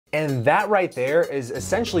And that right there is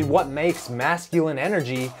essentially what makes masculine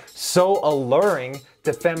energy so alluring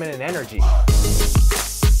to feminine energy.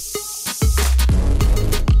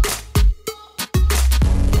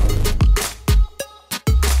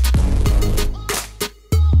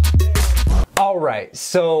 Alright,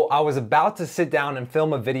 so I was about to sit down and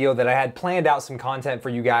film a video that I had planned out some content for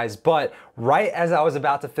you guys, but right as I was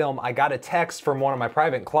about to film, I got a text from one of my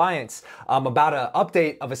private clients about an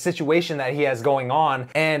update of a situation that he has going on,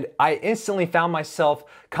 and I instantly found myself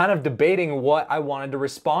kind of debating what I wanted to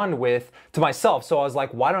respond with to myself. So I was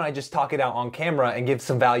like, why don't I just talk it out on camera and give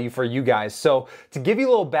some value for you guys? So to give you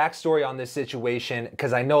a little backstory on this situation,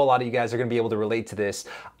 because I know a lot of you guys are gonna be able to relate to this,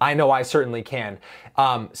 I know I certainly can.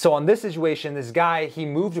 So on this situation, this guy, he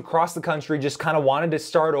moved across the country, just kind of wanted to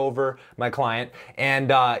start over, my client,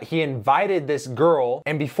 and he invited this girl,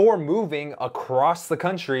 and before moving across the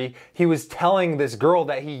country, he was telling this girl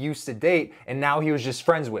that he used to date and now he was just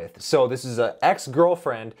friends with. So this is an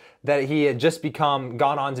ex-girlfriend that he had just gone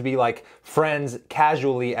on to be like friends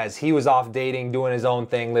casually as he was off dating, doing his own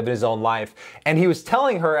thing, living his own life. And he was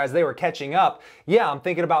telling her as they were catching up, yeah, I'm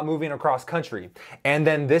thinking about moving across country. And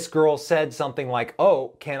then this girl said something like,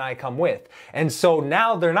 oh, can I come with? And so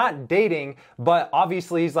now they're not dating, but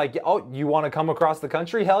obviously he's like, oh, you want to come across the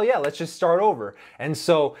country? Hell yeah, let's just start over. And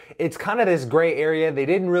so it's kind of this gray area. They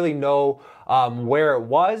didn't really know where it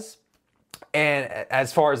was. And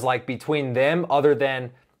as far as like between them, other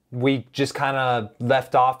than we just kind of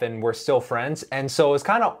left off and we're still friends. And so it's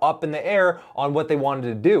kind of up in the air on what they wanted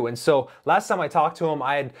to do. And so last time I talked to him,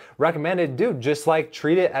 I had recommended, dude, just like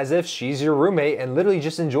treat it as if she's your roommate and literally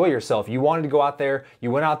just enjoy yourself. You wanted to go out there,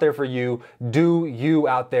 you went out there for you, do you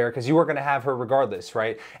out there, because you were going to have her regardless,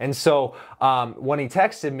 right? And so when he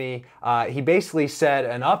texted me, he basically said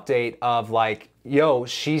an update of like, yo,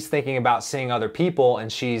 she's thinking about seeing other people,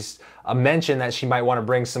 and she's mentioned that she might want to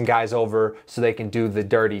bring some guys over so they can do the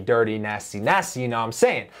dirty, nasty, you know what I'm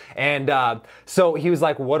saying? And so he was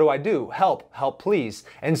like, what do I do? Help, please.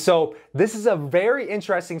 And so this is a very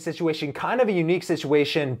interesting situation, kind of a unique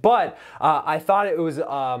situation, but I thought it was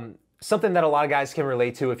something that a lot of guys can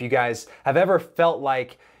relate to. If you guys have ever felt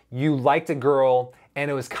like you liked a girl and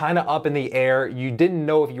it was kind of up in the air. You didn't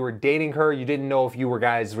know if you were dating her. You didn't know if you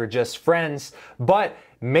guys were just friends, but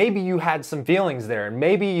maybe you had some feelings there. And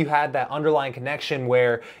maybe you had that underlying connection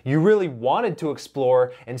where you really wanted to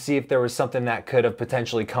explore and see if there was something that could have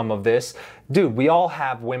potentially come of this. Dude, we all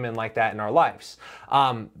have women like that in our lives.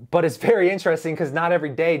 But it's very interesting because not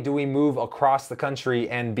every day do we move across the country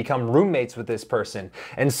and become roommates with this person.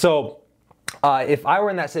 And so if I were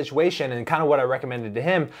in that situation, and kind of what I recommended to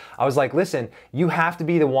him, I was like, listen, you have to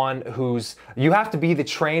be the one you have to be the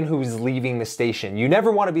train who's leaving the station. You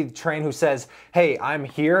never want to be the train who says, hey, I'm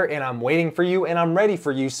here and I'm waiting for you and I'm ready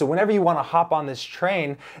for you. So whenever you want to hop on this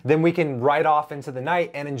train, then we can ride off into the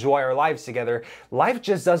night and enjoy our lives together. Life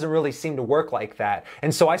just doesn't really seem to work like that.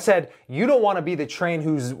 And so I said, you don't want to be the train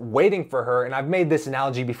who's waiting for her. And I've made this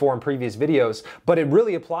analogy before in previous videos, but it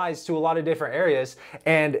really applies to a lot of different areas.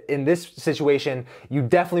 And in this situation, you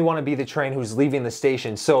definitely want to be the train who's leaving the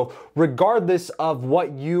station. So regardless of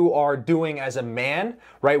what you are doing as a man,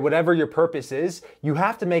 right, whatever your purpose is, you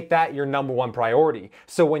have to make that your number one priority.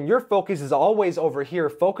 So when your focus is always over here,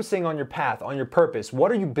 focusing on your path, on your purpose,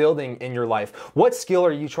 what are you building in your life? What skill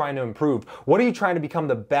are you trying to improve? What are you trying to become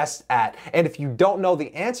the best at? And if you don't know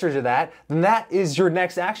the answer to that, then that is your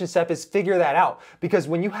next action step, is figure that out. Because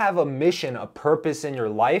when you have a mission, a purpose in your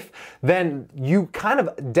life, then you kind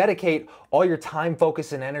of dedicate all your time,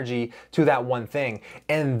 focus, and energy to that one thing.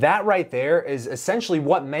 And that right there is essentially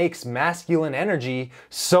what makes masculine energy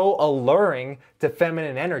so alluring to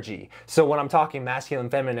feminine energy. So when I'm talking masculine,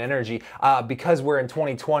 feminine energy, because we're in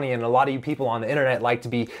 2020 and a lot of you people on the internet like to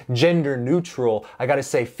be gender neutral, I gotta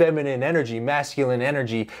say feminine energy, masculine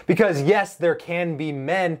energy, because yes, there can be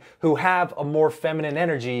men who have a more feminine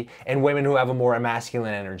energy and women who have a more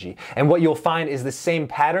masculine energy. And what you'll find is the same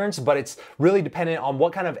patterns, but it's really dependent on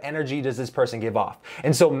what kind of energy does this person give off.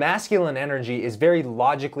 And so masculine energy is very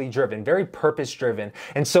logically driven, very purpose driven.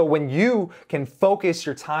 And so when you can focus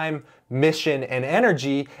your time, mission, and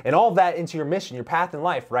energy and all of that into your mission, your path in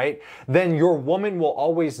life, right? Then your woman will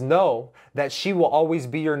always know that she will always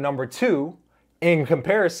be your number two in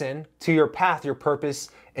comparison to your path, your purpose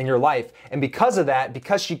in your life. And because of that,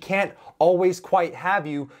 because she can't always quite have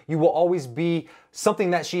you, you will always be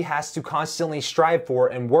something that she has to constantly strive for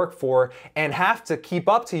and work for and have to keep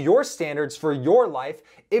up to your standards for your life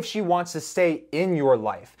if she wants to stay in your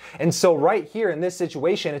life. And so right here in this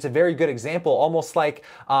situation, it's a very good example, almost like,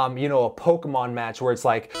 a Pokemon match where it's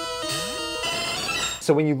like,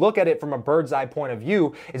 So when you look at it from a bird's eye point of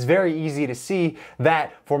view, it's very easy to see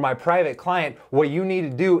that for my private client, what you need to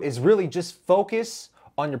do is really just focus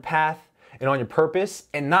on your path and on your purpose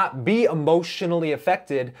and not be emotionally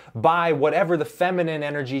affected by whatever the feminine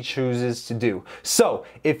energy chooses to do. So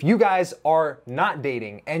if you guys are not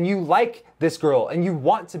dating and you like this girl and you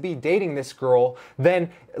want to be dating this girl, then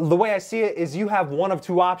the way I see it is you have one of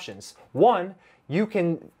two options. One, you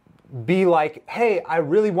can be like, hey, I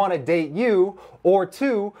really want to date you, or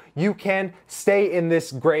two, you can stay in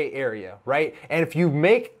this gray area, right? And if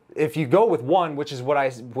you go with one, which is what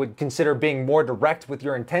I would consider being more direct with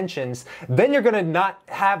your intentions, then you're gonna not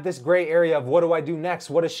have this gray area of what do I do next?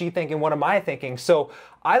 What is she thinking? What am I thinking? So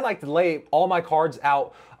I like to lay all my cards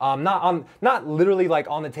out, not literally like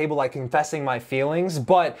on the table, like confessing my feelings,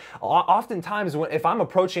 but oftentimes if I'm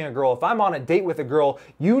approaching a girl, if I'm on a date with a girl,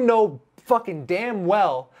 you know fucking damn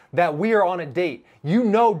well that we are on a date. You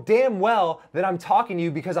know damn well that I'm talking to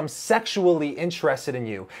you because I'm sexually interested in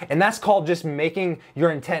you. And that's called just making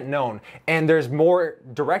your intent known. And there's more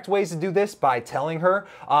direct ways to do this by telling her,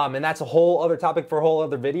 and that's a whole other topic for a whole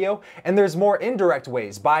other video. And there's more indirect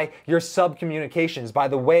ways by your sub-communications, by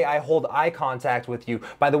the way I hold eye contact with you,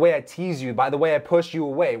 by the way I tease you, by the way I push you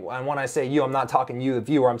away. And when I say you, I'm not talking you, the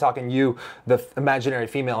viewer, I'm talking you, the imaginary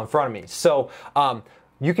female in front of me. So,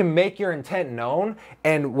 you can make your intent known,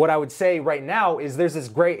 and what I would say right now is there's this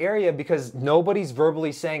gray area because nobody's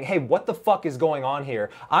verbally saying, hey, what the fuck is going on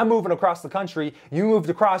here? I'm moving across the country, you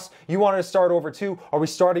moved across, you wanted to start over too. Are we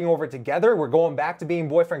starting over together? We're going back to being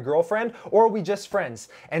boyfriend, girlfriend, or are we just friends?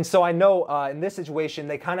 And so I know in this situation,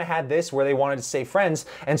 they kind of had this where they wanted to stay friends,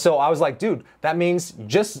 and so I was like, dude, that means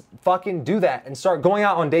just fucking do that and start going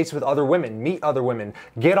out on dates with other women, meet other women,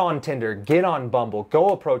 get on Tinder, get on Bumble, go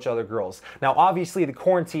approach other girls. Now, obviously, the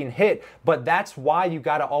quarantine hit, but that's why you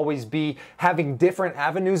got to always be having different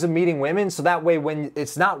avenues of meeting women, so that way when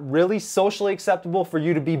it's not really socially acceptable for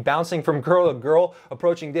you to be bouncing from girl to girl,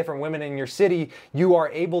 approaching different women in your city, you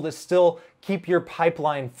are able to still keep your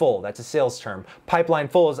pipeline full. That's a sales term. Pipeline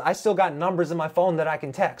full is I still got numbers in my phone that I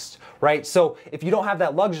can text, right? So if you don't have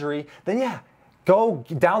that luxury, then yeah, go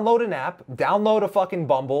download an app, download a fucking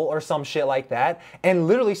Bumble or some shit like that, and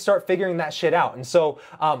literally start figuring that shit out. And so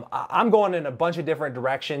I'm going in a bunch of different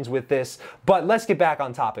directions with this, but let's get back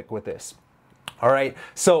on topic with this. All right,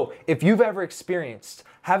 so if you've ever experienced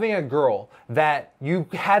having a girl that you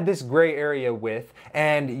had this gray area with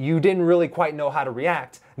and you didn't really quite know how to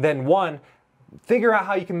react, then one, figure out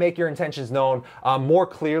how you can make your intentions known more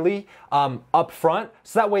clearly up front,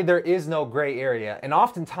 so that way there is no gray area. And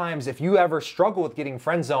oftentimes, if you ever struggle with getting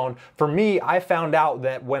friend zoned, for me, I found out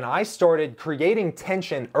that when I started creating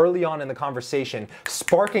tension early on in the conversation,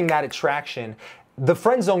 sparking that attraction, the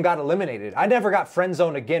friend zone got eliminated. I never got friend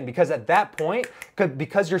zoned again because at that point,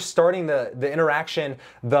 because you're starting the interaction,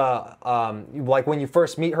 like when you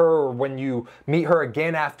first meet her or when you meet her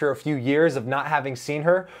again after a few years of not having seen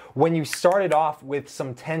her, when you started off with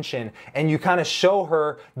some tension and you kind of show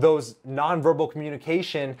her those nonverbal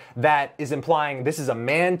communication that is implying this is a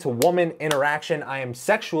man to woman interaction, I am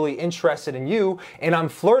sexually interested in you and I'm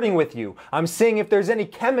flirting with you. I'm seeing if there's any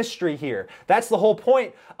chemistry here. That's the whole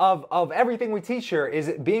point of everything we teach here,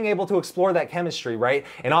 is being able to explore that chemistry, right?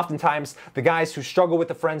 And oftentimes the guys who struggle with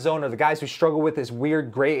the friend zone or the guys who struggle with this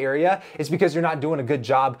weird gray area is because you're not doing a good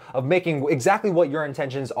job of making exactly what your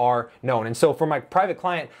intentions are known. And so for my private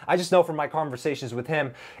client, I just know from my conversations with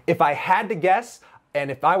him, if I had to guess, and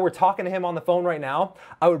if I were talking to him on the phone right now,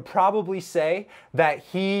 I would probably say that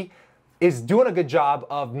he is doing a good job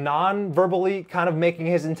of non-verbally kind of making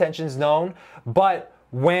his intentions known, but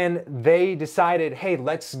when they decided, hey,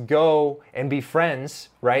 let's go and be friends,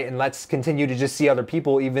 right? And let's continue to just see other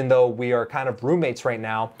people, even though we are kind of roommates right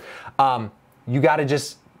now, you got to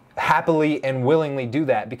just happily and willingly do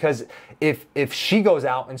that. Because if she goes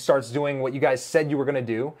out and starts doing what you guys said you were going to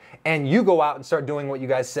do, and you go out and start doing what you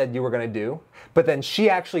guys said you were going to do, but then she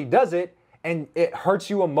actually does it and it hurts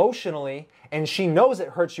you emotionally, and she knows it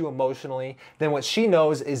hurts you emotionally, then what she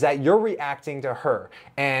knows is that you're reacting to her.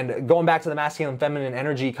 And going back to the masculine feminine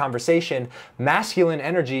energy conversation, masculine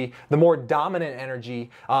energy, the more dominant energy,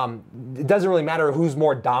 it doesn't really matter who's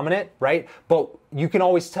more dominant, right? But you can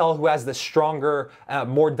always tell who has the stronger,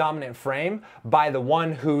 more dominant frame by the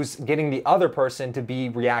one who's getting the other person to be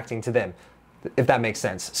reacting to them, if that makes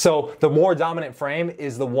sense. So the more dominant frame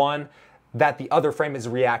is the one that the other frame is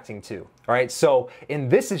reacting to. All right, so in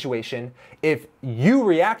this situation, if you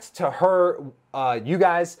react to her, you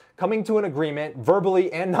guys coming to an agreement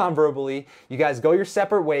verbally and non-verbally, you guys go your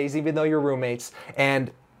separate ways, even though you're roommates,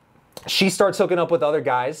 and she starts hooking up with other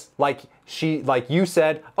guys, like you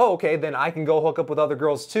said, oh, okay, then I can go hook up with other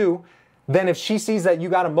girls too. then if she sees that you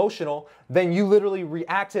got emotional, then you literally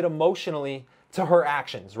reacted emotionally to her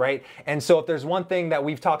actions, right? And so if there's one thing that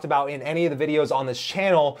we've talked about in any of the videos on this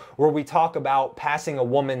channel where we talk about passing a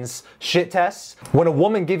woman's shit test, when a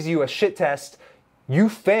woman gives you a shit test, you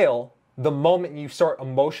fail the moment you start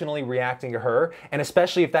emotionally reacting to her, and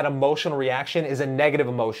especially if that emotional reaction is a negative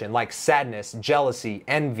emotion like sadness, jealousy,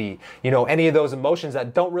 envy, any of those emotions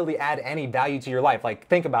that don't really add any value to your life. Like,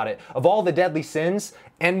 think about it. Of all the deadly sins,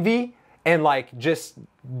 envy and like just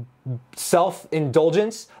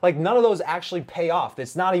self-indulgence, like none of those actually pay off.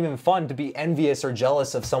 It's not even fun to be envious or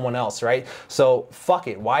jealous of someone else, right? So fuck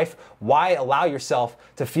it. Why allow yourself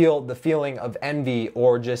to feel the feeling of envy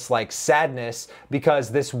or just like sadness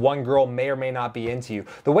because this one girl may or may not be into you?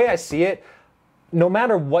 The way I see it, no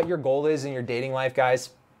matter what your goal is in your dating life,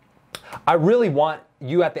 guys, I really want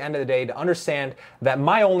you at the end of the day to understand that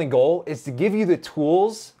my only goal is to give you the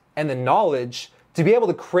tools and the knowledge to be able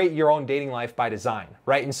to create your own dating life by design,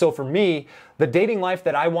 right? And so for me, the dating life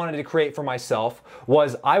that I wanted to create for myself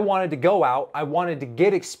was I wanted to go out, I wanted to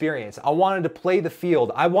get experience, I wanted to play the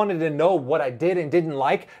field, I wanted to know what I did and didn't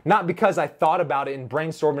like, not because I thought about it and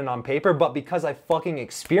brainstormed it on paper, but because I fucking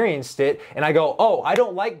experienced it and I go, oh, I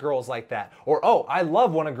don't like girls like that, or oh, I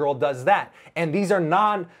love when a girl does that. And these are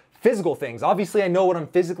non-physical things. Obviously, I know what I'm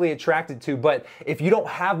physically attracted to, but if you don't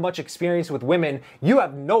have much experience with women, you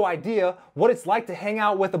have no idea what it's like to hang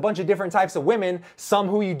out with a bunch of different types of women, some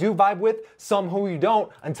who you do vibe with, some who you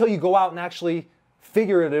don't, until you go out and actually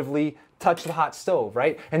figuratively touch the hot stove,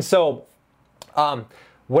 right? And so,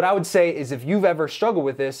 what I would say is if you've ever struggled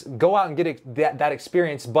with this, go out and get that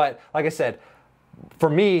experience. But like I said,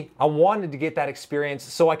 for me, I wanted to get that experience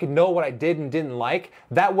so I could know what I did and didn't like.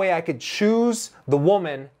 That way I could choose the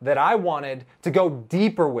woman that I wanted to go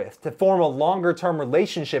deeper with, to form a longer term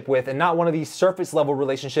relationship with, and not one of these surface level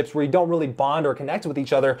relationships where you don't really bond or connect with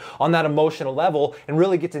each other on that emotional level and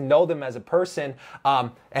really get to know them as a person.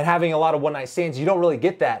 And having a lot of one night stands, you don't really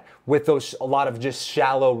get that with a lot of just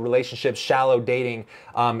shallow relationships, shallow dating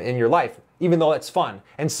in your life, even though it's fun.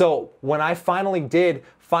 And so when I finally did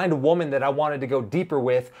find a woman that I wanted to go deeper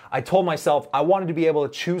with, I told myself I wanted to be able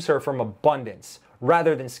to choose her from abundance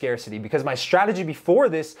rather than scarcity, because my strategy before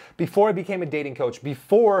this, before I became a dating coach,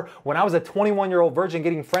 before when I was a 21-year-old virgin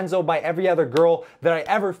getting friend-zoned by every other girl that I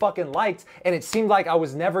ever fucking liked, and it seemed like I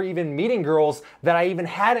was never even meeting girls that I even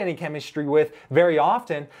had any chemistry with very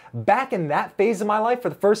often, back in that phase of my life, for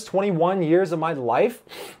the first 21 years of my life,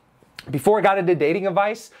 before I got into dating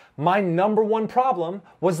advice, my number one problem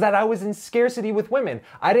was that I was in scarcity with women.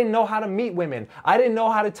 I didn't know how to meet women. I didn't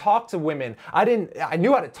know how to talk to women. I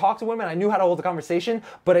knew how to talk to women. I knew how to hold a conversation,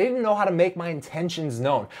 but I didn't know how to make my intentions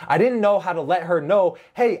known. I didn't know how to let her know,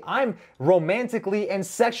 hey, I'm romantically and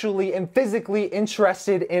sexually and physically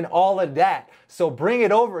interested in all of that. So bring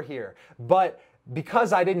it over here. But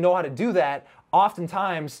because I didn't know how to do that,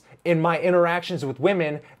 oftentimes in my interactions with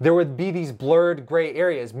women, there would be these blurred gray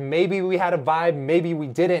areas. Maybe we had a vibe, maybe we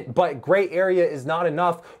didn't, but gray area is not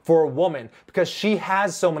enough for a woman because she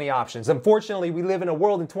has so many options. Unfortunately, we live in a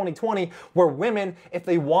world in 2020 where women, if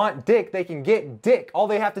they want dick, they can get dick. All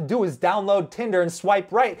they have to do is download Tinder and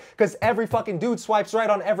swipe right, because every fucking dude swipes right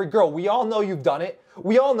on every girl. We all know you've done it.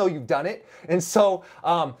 We all know you've done it. And so,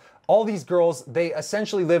 all these girls, they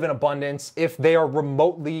essentially live in abundance if they are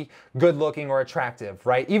remotely good looking or attractive,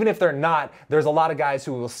 right? Even if they're not, there's a lot of guys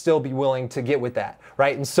who will still be willing to get with that,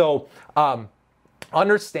 right? And so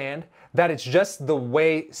understand that it's just the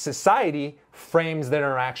way society frames the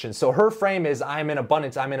interaction. So her frame is I'm in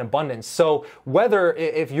abundance, I'm in abundance. So whether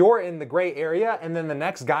if you're in the gray area and then the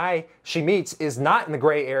next guy she meets is not in the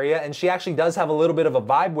gray area and she actually does have a little bit of a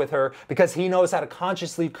vibe with her because he knows how to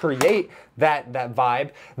consciously create that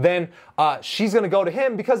vibe, then she's gonna go to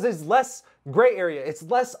him because there's less gray area. It's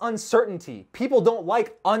less uncertainty. People don't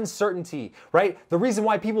like uncertainty, right? The reason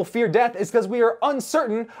why people fear death is because we are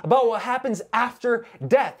uncertain about what happens after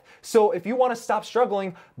death. So if you want to stop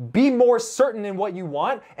struggling, be more certain in what you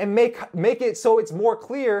want and make it so it's more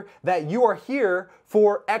clear that you are here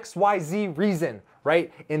for XYZ reason,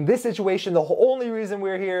 right? In this situation, the only reason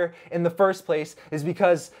we're here in the first place is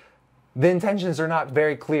because the intentions are not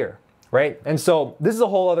very clear. Right? And so this is a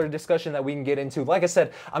whole other discussion that we can get into. Like I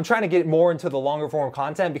said, I'm trying to get more into the longer form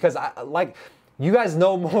content because you guys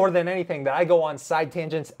know more than anything that I go on side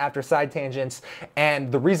tangents after side tangents.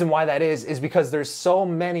 And the reason why that is because there's so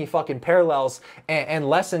many fucking parallels and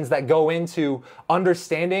lessons that go into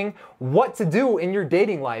understanding what to do in your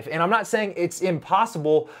dating life. And I'm not saying it's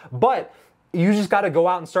impossible, but you just got to go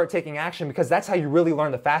out and start taking action, because that's how you really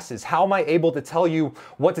learn the fastest. How am I able to tell you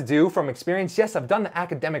what to do from experience? Yes, I've done the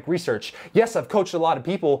academic research. Yes, I've coached a lot of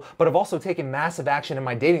people, but I've also taken massive action in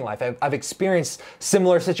my dating life. I've experienced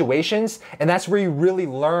similar situations, and that's where you really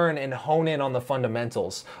learn and hone in on the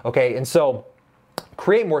fundamentals, okay? And so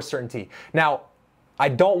create more certainty. Now, I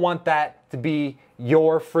don't want that to be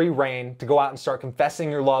your free reign to go out and start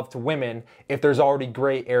confessing your love to women if there's already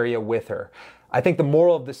gray area with her. I think the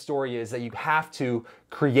moral of the story is that you have to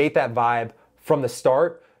create that vibe from the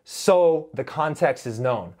start so the context is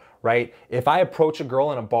known, right? If I approach a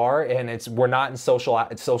girl in a bar and we're not in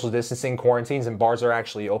social distancing quarantines and bars are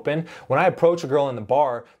actually open, when I approach a girl in the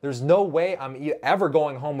bar, there's no way I'm ever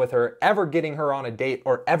going home with her, ever getting her on a date,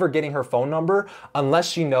 or ever getting her phone number unless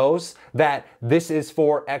she knows that this is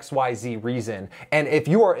for XYZ reason. And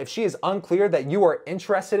if she is unclear that you are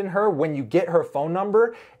interested in her when you get her phone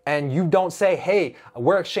number, and you don't say, hey,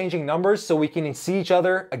 we're exchanging numbers so we can see each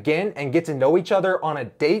other again and get to know each other on a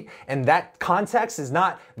date, and that context is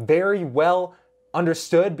not very well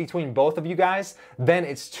understood between both of you guys, then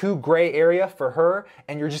it's too gray area for her,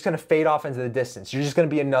 and you're just gonna fade off into the distance. You're just gonna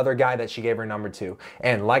be another guy that she gave her number to.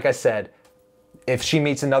 And like I said, if she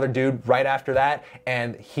meets another dude right after that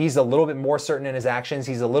and he's a little bit more certain in his actions,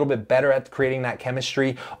 he's a little bit better at creating that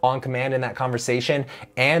chemistry on command in that conversation,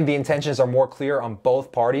 and the intentions are more clear on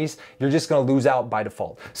both parties, you're just gonna lose out by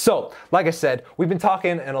default. So, like I said, we've been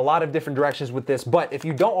talking in a lot of different directions with this, but if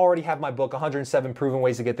you don't already have my book, 107 Proven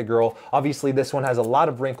Ways to Get the Girl, obviously this one has a lot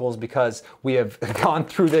of wrinkles because we have gone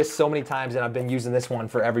through this so many times and I've been using this one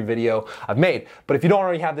for every video I've made. But if you don't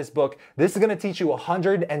already have this book, this is gonna teach you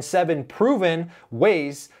 107 proven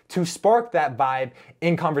ways to spark that vibe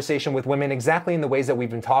in conversation with women, exactly in the ways that we've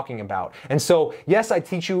been talking about. And so, yes, I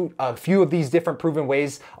teach you a few of these different proven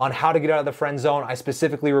ways on how to get out of the friend zone. I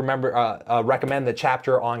specifically recommend the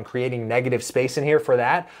chapter on creating negative space in here for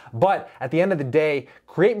that. But at the end of the day,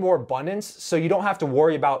 create more abundance so you don't have to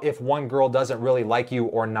worry about if one girl doesn't really like you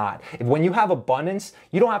or not. When you have abundance,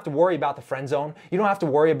 you don't have to worry about the friend zone. You don't have to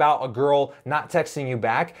worry about a girl not texting you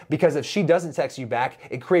back, because if she doesn't text you back,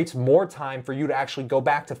 it creates more time for you to actually go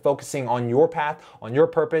back to focusing on your path, on your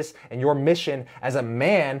purpose, and your mission as a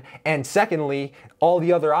man. And secondly, all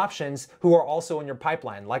the other options who are also in your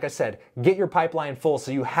pipeline. Like I said, get your pipeline full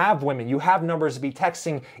so you have women, you have numbers to be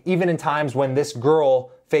texting even in times when this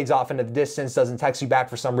girl fades off into the distance, doesn't text you back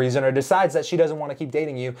for some reason, or decides that she doesn't want to keep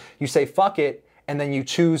dating you. You say, fuck it, and then you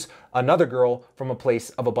choose another girl from a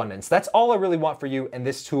place of abundance. That's all I really want for you, and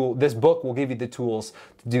this book will give you the tools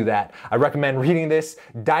to do that. I recommend reading this,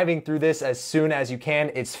 diving through this as soon as you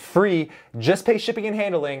can. It's free, just pay shipping and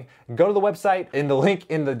handling. Go to the website in the link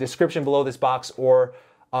in the description below this box, or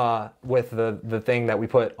with the thing that we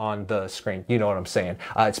put on the screen. You know what I'm saying.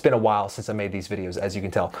 It's been a while since I made these videos, as you can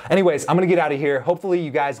tell. Anyways, I'm gonna get out of here. Hopefully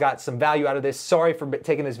you guys got some value out of this. Sorry for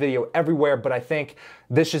taking this video everywhere, but I think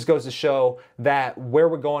this just goes to show that where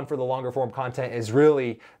we're going for the longer form content is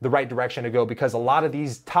really the right direction to go, because a lot of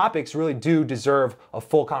these topics really do deserve a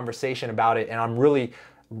full conversation about it, and I'm really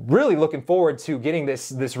looking forward to getting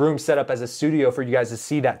this room set up as a studio for you guys to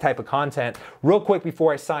see that type of content. Real quick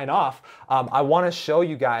before I sign off, I want to show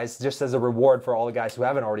you guys, just as a reward for all the guys who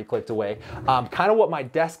haven't already clicked away, kind of what my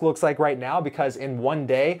desk looks like right now, because in one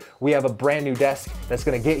day we have a brand new desk that's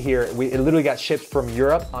going to get here. It literally got shipped from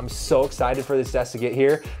Europe. I'm so excited for this desk to get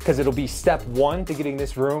here, because it'll be step one to getting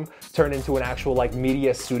this room turned into an actual like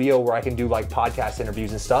media studio where I can do like podcast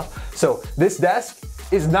interviews and stuff. So this desk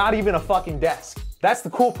is not even a fucking desk. That's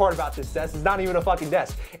the cool part about this desk. It's not even a fucking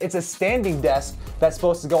desk. It's a standing desk that's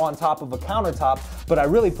supposed to go on top of a countertop, but I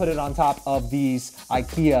really put it on top of these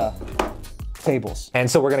IKEA tables. And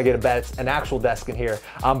so we're gonna get an actual desk in here.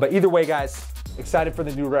 But either way, guys, excited for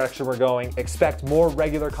the new direction we're going. Expect more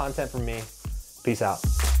regular content from me. Peace out.